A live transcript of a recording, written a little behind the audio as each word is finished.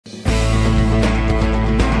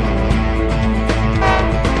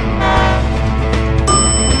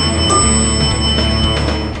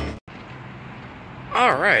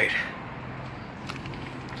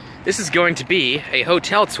This is going to be a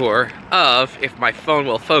hotel tour of, if my phone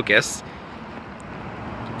will focus,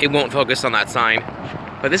 it won't focus on that sign,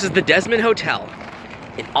 but this is the Desmond Hotel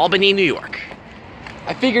in Albany, New York.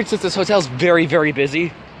 I figured since this hotel's very, very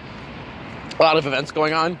busy, a lot of events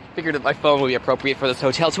going on, figured that my phone would be appropriate for this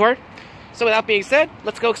hotel tour. So with that being said,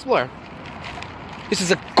 let's go explore. This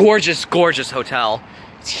is a gorgeous, gorgeous hotel.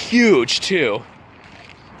 It's huge too.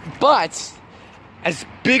 But as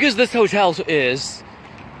big as this hotel is,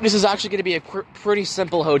 this is actually going to be a pretty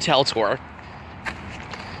simple hotel tour.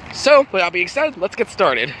 So, with that being said, let's get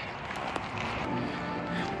started.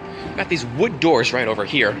 Got these wood doors right over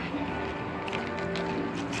here.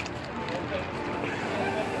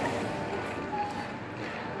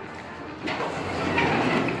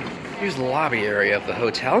 Here's the lobby area of the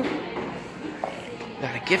hotel.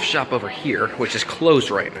 Got a gift shop over here, which is closed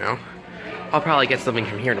right now. I'll probably get something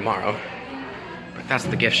from here tomorrow. But that's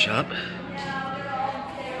the gift shop.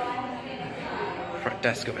 Front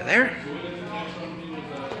desk over there.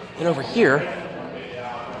 And over here,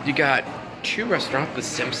 you got two restaurants, The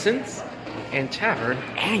Simpsons and Tavern,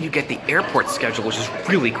 and you get the airport schedule, which is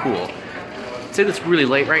really cool. I'd say it's really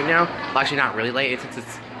late right now. Well, actually not really late, since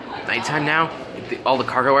it's nighttime now. All the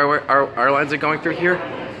cargo airlines are going through here.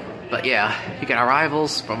 But yeah, you got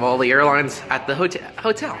arrivals from all the airlines at the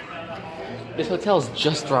hotel. This hotel is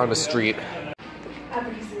just around the street.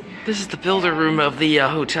 This is the builder room of the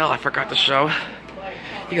hotel, I forgot to show.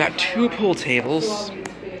 You got two pool tables.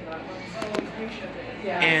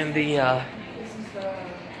 And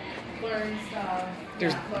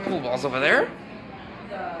there's pool balls over there.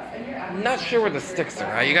 I'm not sure where the sticks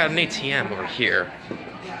are. You got an ATM over here.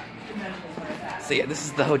 So yeah, this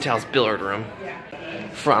is the hotel's billiard room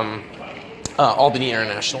from Albany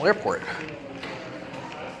International Airport.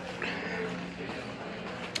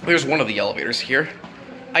 There's one of the elevators here.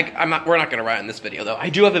 We're not going to ride in this video though. I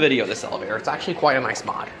do have a video of this elevator. It's actually quite a nice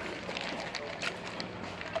mod.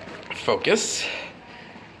 Focus.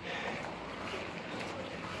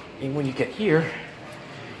 And when you get here,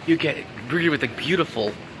 you get greeted with a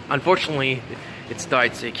beautiful, unfortunately, it's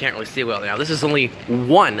dark so you can't really see well now. This is only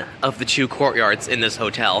one of the two courtyards in this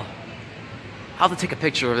hotel. I'll have to take a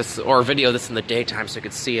picture of this or video of this in the daytime so you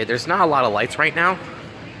can see it. There's not a lot of lights right now.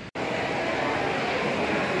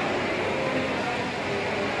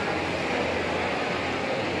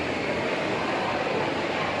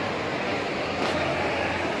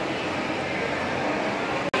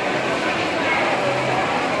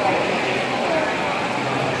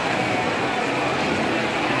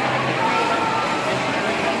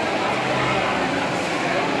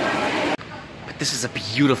 This is a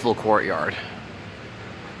beautiful courtyard.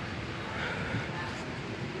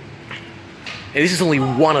 And this is only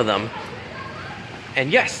one of them.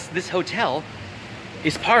 And yes, this hotel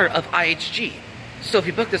is part of IHG. So if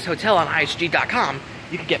you book this hotel on IHG.com,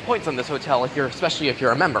 you can get points on this hotel especially if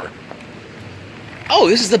you're a member. Oh,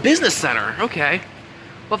 this is the business center. Okay.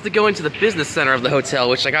 We'll have to go into the business center of the hotel,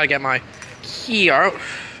 which I gotta get my key out.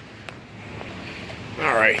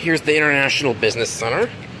 Alright, here's the International Business Center.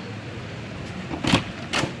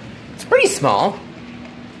 Pretty small,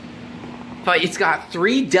 but it's got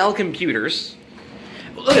 3 Dell computers.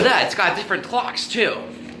 Look at that, it's got different clocks too.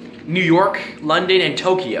 New York, London, and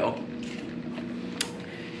Tokyo.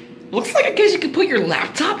 Looks like I guess you could put your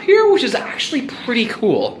laptop here, which is actually pretty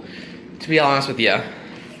cool, to be honest with you.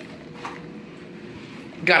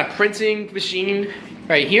 Got a printing machine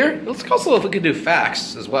right here. Let's also if we could do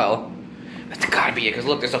fax as well. That's gotta be it, because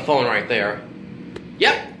look, there's a phone right there.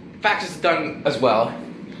 Yep, fax is done as well.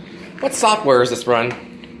 What software is this run?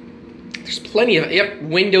 There's plenty of, yep,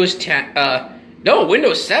 Windows 10, no,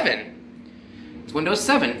 Windows 7. It's Windows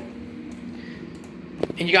 7.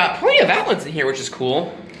 And you got plenty of outlets in here, which is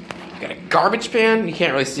cool. You got a garbage pan. You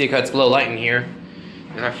can't really see it because it's below light in here.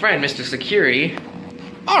 There's our friend, Mr. Security.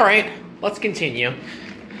 All right, let's continue.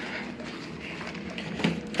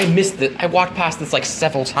 I missed it. I walked past this like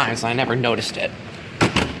several times and I never noticed it.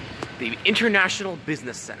 The International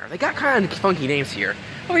Business Center. They got kind of funky names here.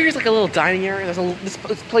 Over here's like a little dining area. This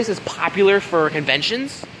place is popular for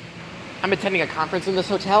conventions. I'm attending a conference in this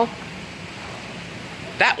hotel.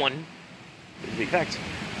 That one, to be exact.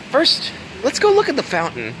 First, let's go look at the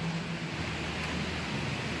fountain.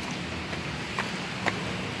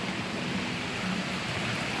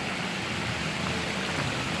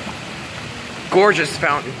 Gorgeous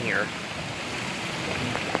fountain here.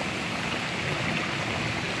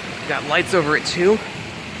 Got lights over it too.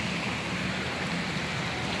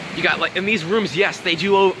 You got like in these rooms, yes, they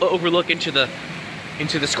do overlook into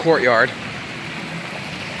this courtyard.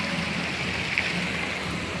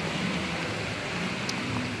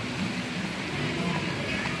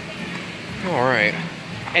 Alright.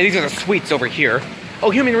 And these are the suites over here. Oh,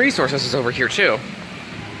 human resources is over here too.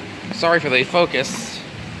 Sorry for the focus.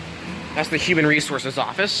 That's the human resources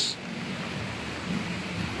office.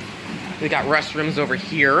 We got restrooms over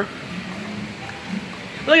here.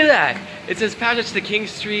 Look at that! It says passage to King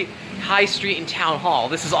Street, High Street, and Town Hall.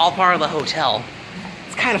 This is all part of the hotel.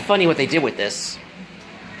 It's kind of funny what they did with this.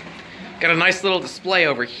 Got a nice little display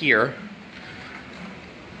over here.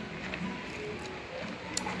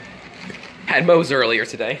 Had Moe's earlier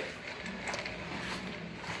today.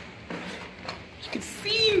 You can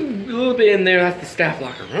see a little bit in there. That's the staff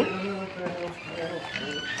locker room.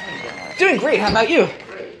 Doing great. How about you?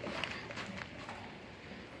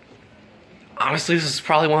 Honestly, this is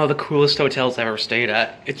probably one of the coolest hotels I've ever stayed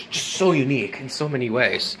at. It's just so unique in so many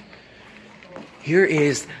ways. Here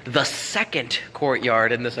is the second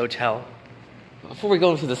courtyard in this hotel. Before we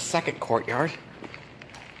go into the second courtyard,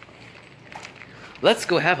 let's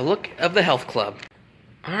go have a look of the health club.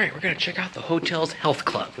 Alright, we're gonna check out the hotel's health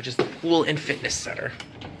club, which is the pool and fitness center.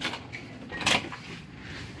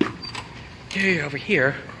 Over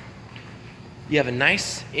here, you have a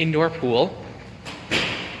nice indoor pool.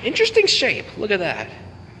 Interesting shape, look at that.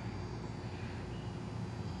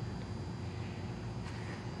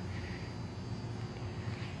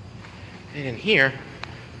 And in here,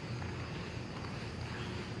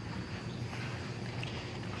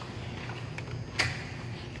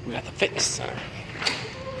 we got the fitness center.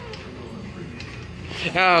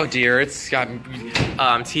 Oh dear, it's got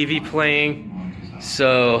TV playing.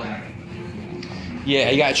 So, yeah,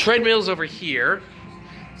 you got treadmills over here.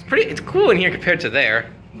 It's cool in here compared to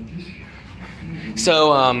there.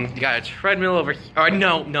 So, you got a treadmill over here. Oh,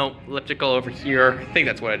 no, elliptical over here. I think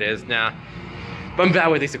that's what it is. Nah. But I'm bad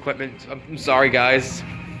with this equipment. I'm sorry, guys.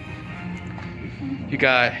 You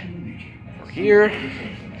got over here.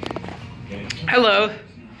 Hello.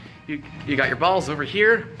 You got your balls over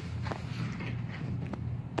here.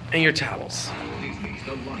 And your towels.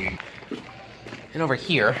 And over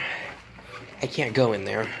here, I can't go in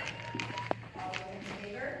there,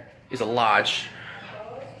 is a lodge.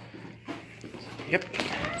 Yep.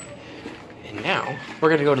 And now, we're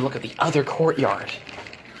gonna go to look at the other courtyard.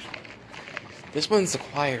 This one's the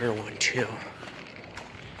quieter one, too.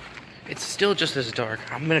 It's still just as dark.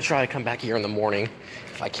 I'm gonna try to come back here in the morning,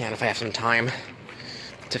 if I can, if I have some time,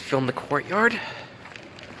 to film the courtyard.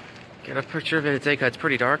 Get a picture of it today, because it's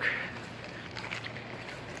pretty dark.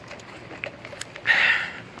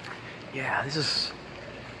 Yeah, this is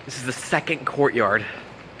the second courtyard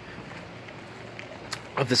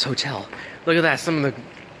of this hotel. Look at that, some of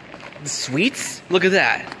the suites. Look at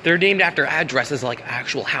that. They're named after addresses like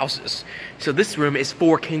actual houses. So this room is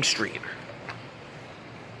 4 King Street.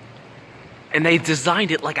 And they designed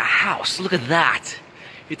it like a house. Look at that.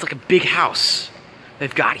 It's like a big house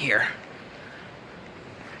they've got here.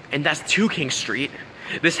 And that's 2 King Street.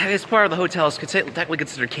 This part of the hotel is technically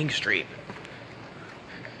considered King Street.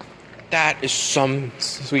 That is some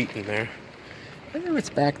suite in there. I wonder what's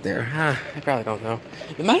back there. I probably don't know.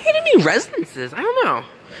 It might have any residences. I don't know.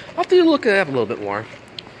 I'll have to look it up a little bit more.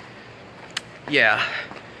 Yeah.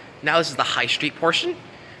 Now this is the High Street portion.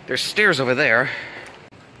 There's stairs over there.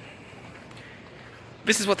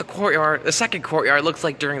 This is what the second courtyard looks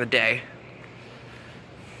like during the day.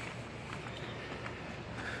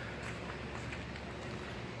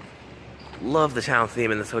 Love the town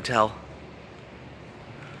theme in this hotel.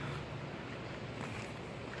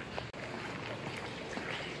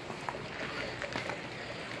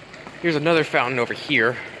 Here's another fountain over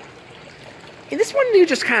here. And this one you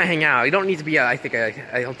just kind of hang out. You don't need to be I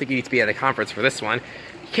don't think you need to be at a conference for this one.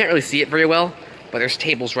 You can't really see it very well, but there's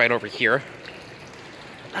tables right over here.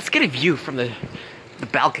 Let's get a view from the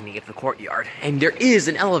balcony of the courtyard. And there is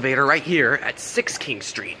an elevator right here at 6 King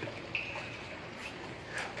Street.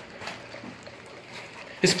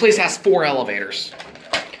 This place has 4 elevators.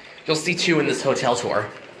 You'll see 2 in this hotel tour.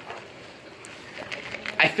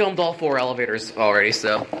 I filmed all 4 elevators already,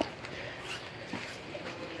 so.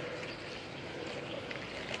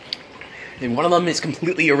 And one of them is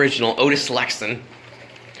completely original, Otis Lexon.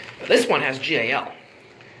 But this one has GAL.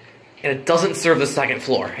 And it doesn't serve the 2nd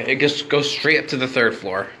floor. It just goes straight up to the 3rd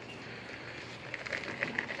floor.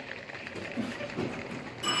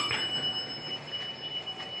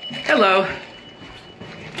 Hello.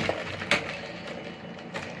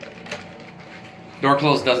 Door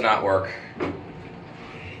close does not work.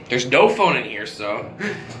 There's no phone in here, so.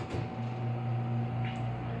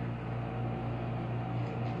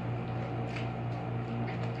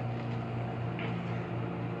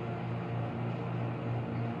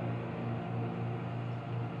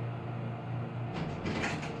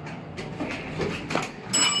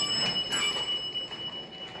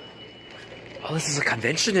 Oh, this is a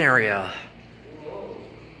convention area.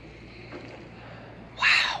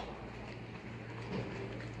 Wow.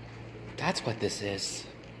 That's what this is.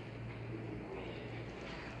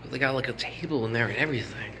 They got like a table in there and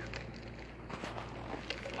everything.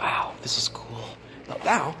 Wow, this is cool. But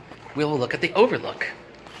now, we'll look at the overlook.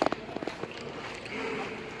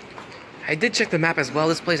 I did check the map as well.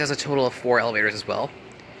 This place has a total of 4 elevators as well.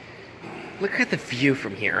 Look at the view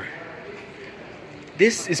from here.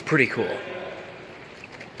 This is pretty cool.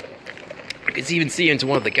 I can even see into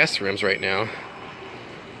one of the guest rooms right now.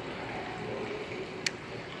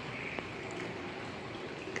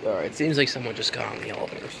 Alright, seems like someone just got on the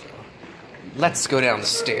elevator, so let's go down the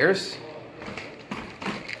stairs.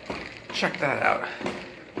 Check that out.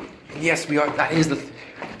 Yes, we are. That is the.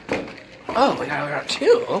 Oh, we got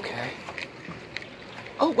 2. Okay.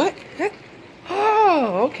 Oh, what?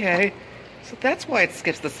 Oh, okay. So that's why it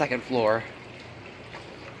skips the 2nd floor.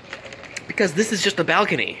 Because this is just a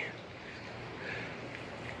balcony.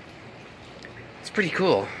 It's pretty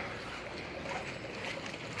cool.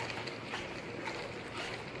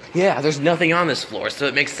 Yeah, there's nothing on this floor, so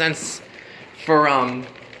it makes sense for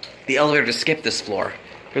the elevator to skip this floor.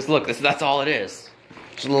 Because look, that's all it is.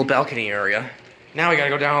 Just a little balcony area. Now we gotta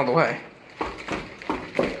go down all the way.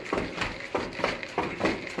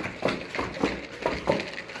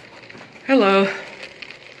 Hello.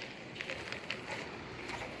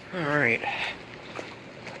 Alright.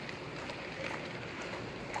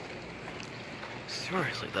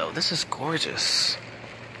 Seriously though, this is gorgeous.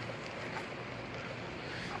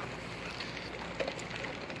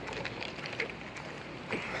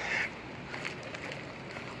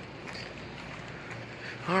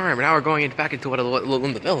 Alright, but now we're going back into one of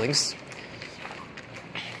the buildings.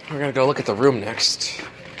 We're gonna go look at the room next.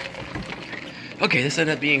 Okay, this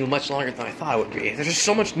ended up being much longer than I thought it would be. There's just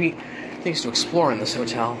so much neat things to explore in this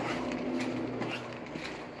hotel.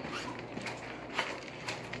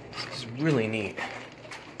 This is really neat.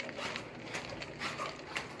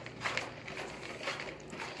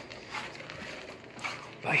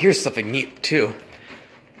 But here's something neat, too.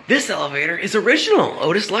 This elevator is original,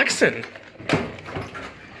 Otis Lexon.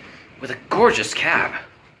 With a gorgeous cab.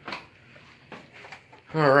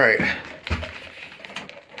 Alright.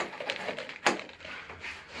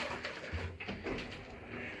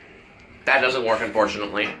 That doesn't work,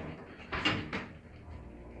 unfortunately.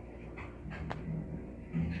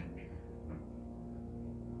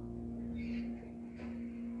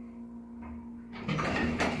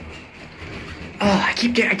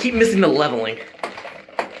 I keep missing the leveling.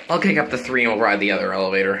 I'll kick up the 3 and we'll ride the other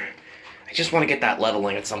elevator. I just want to get that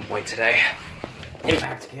leveling at some point today.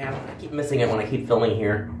 Impact cam. I keep missing it when I keep filming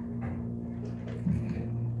here.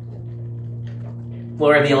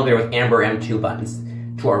 We'll ride the elevator with amber M2 buttons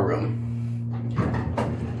to our room.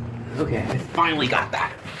 Okay, I finally got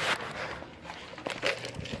that.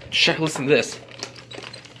 Listen to this.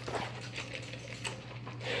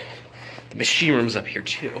 The machine room's up here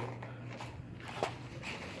too.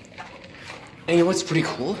 And you know what's pretty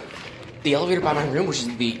cool? The elevator by my room, which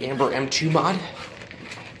is the Amber M2 mod,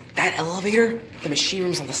 that elevator, the machine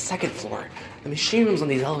room's on the 2nd floor. The machine rooms on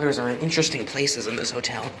these elevators are in interesting places in this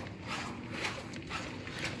hotel.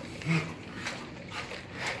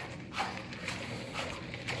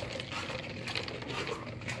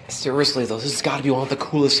 Seriously though, this has got to be one of the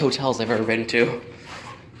coolest hotels I've ever been to.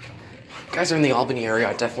 If you guys are in the Albany area,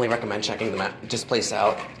 I definitely recommend checking this place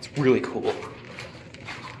out. It's really cool.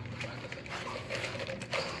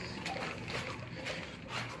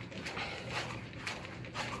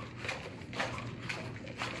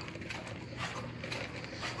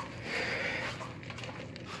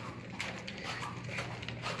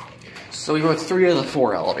 So we rode 3 of the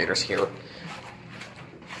 4 elevators here.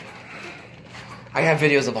 I have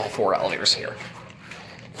videos of all 4 elevators here.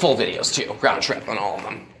 Full videos too, round trip on all of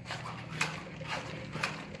them.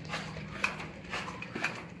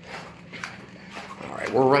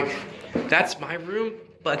 Alright, we're right. That's my room,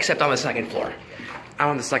 but except on the 2nd floor. I'm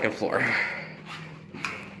on the 2nd floor.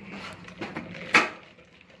 I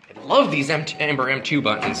love these Amber M2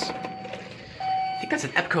 buttons. I think that's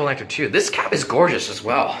an Epco lantern too. This cab is gorgeous as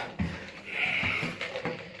well.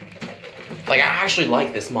 Like, I actually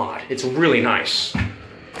like this mod. It's really nice.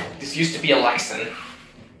 This used to be a Lexon.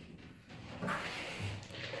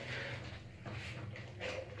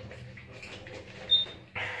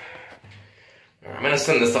 I'm gonna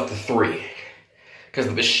send this up to 3, because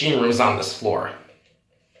the machine room's on this floor.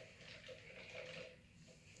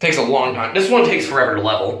 Takes a long time. This one takes forever to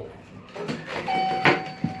level.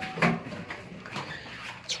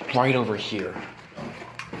 It's right over here.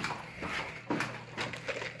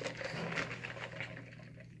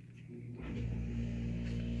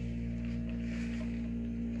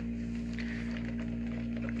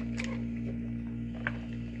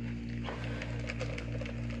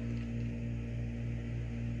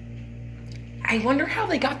 I wonder how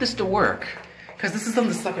they got this to work. Because this is on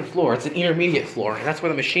the second floor. It's an intermediate floor, and that's where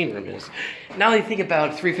the machine room is. Now that I think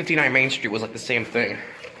about 359 Main Street was like the same thing.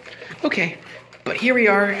 Okay, but here we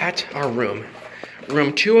are at our room.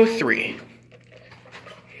 Room 203.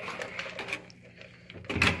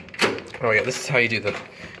 Oh yeah, this is how you do the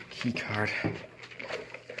key card.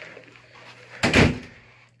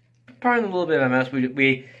 Probably a little bit of a mess.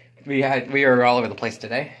 We are all over the place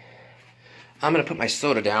today. I'm gonna put my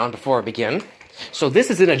soda down before I begin. So this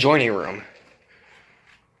is an adjoining room.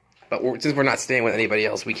 But since we're not staying with anybody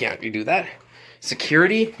else, we can't do that.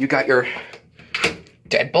 Security, you got your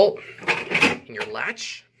deadbolt and your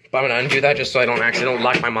latch. But I'm gonna undo that just so I don't accidentally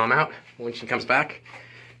lock my mom out when she comes back.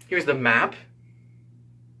 Here's the map.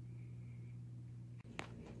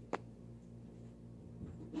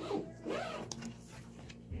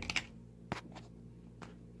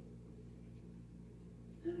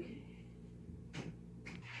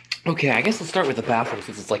 Okay, I guess let's start with the bathroom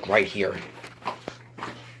since it's like right here.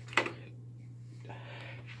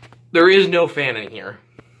 There is no fan in here.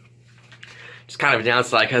 Just kind of a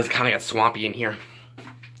downside because it's kind of got swampy in here.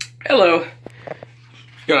 Hello.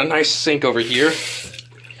 Got a nice sink over here.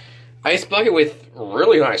 Ice bucket with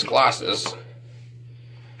really nice glasses.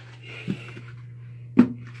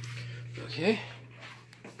 Okay.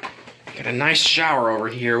 Got a nice shower over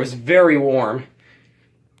here. It was very warm.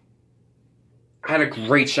 I had a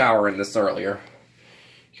great shower in this earlier.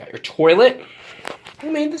 You got your toilet. Who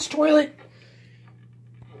made this toilet?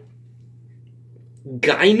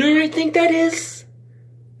 Geiner, I think that is?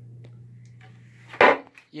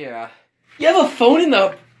 Yeah. You have a phone in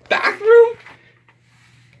the bathroom?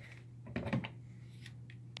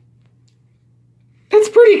 That's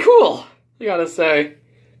pretty cool, I gotta say.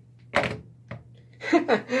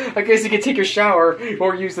 I guess you can take your shower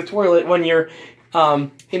or use the toilet when you're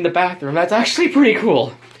in the bathroom. That's actually pretty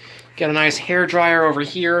cool. Got a nice hair dryer over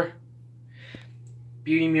here.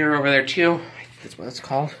 Beauty mirror over there too. I think that's what it's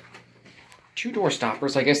called. 2 door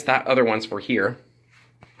stoppers. I guess that other one's for here.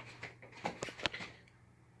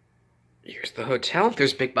 Here's the hotel.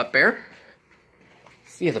 There's Big Butt Bear.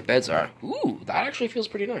 See how the beds are. Ooh, that actually feels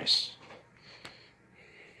pretty nice.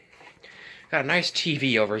 Got a nice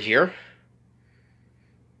TV over here.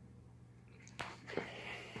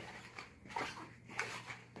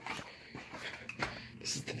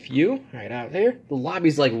 This is the view right out there. The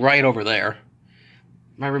lobby's like right over there.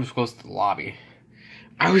 My room's close to the lobby.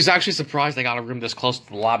 I was actually surprised I got a room this close to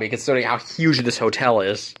the lobby, considering how huge this hotel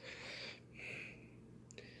is.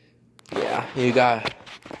 Yeah, you got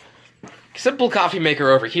a simple coffee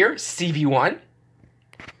maker over here, CV1.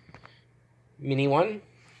 Mini one.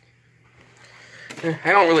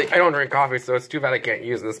 I don't drink coffee, so it's too bad I can't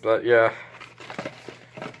use this, but yeah.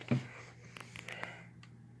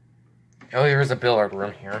 Oh, here's a billiard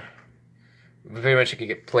room here. Very much you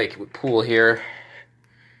could play with pool here.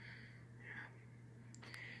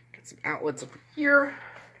 Some outlets over here.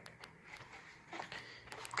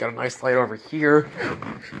 Got a nice light over here.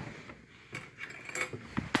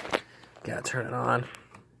 Gotta turn it on.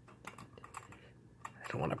 I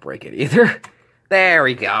don't want to break it either. There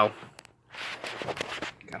we go.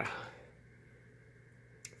 Got a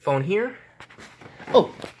phone here.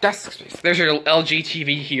 Oh, desk space. There's your LG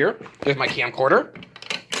TV here. There's my camcorder.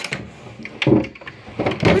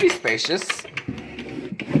 Pretty spacious.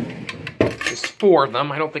 There's 4 of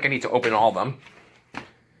them. I don't think I need to open all of them.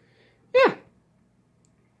 Yeah.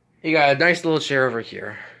 You got a nice little chair over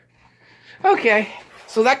here. Okay,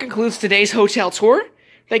 so that concludes today's hotel tour.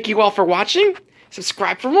 Thank you all for watching.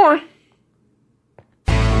 Subscribe for more.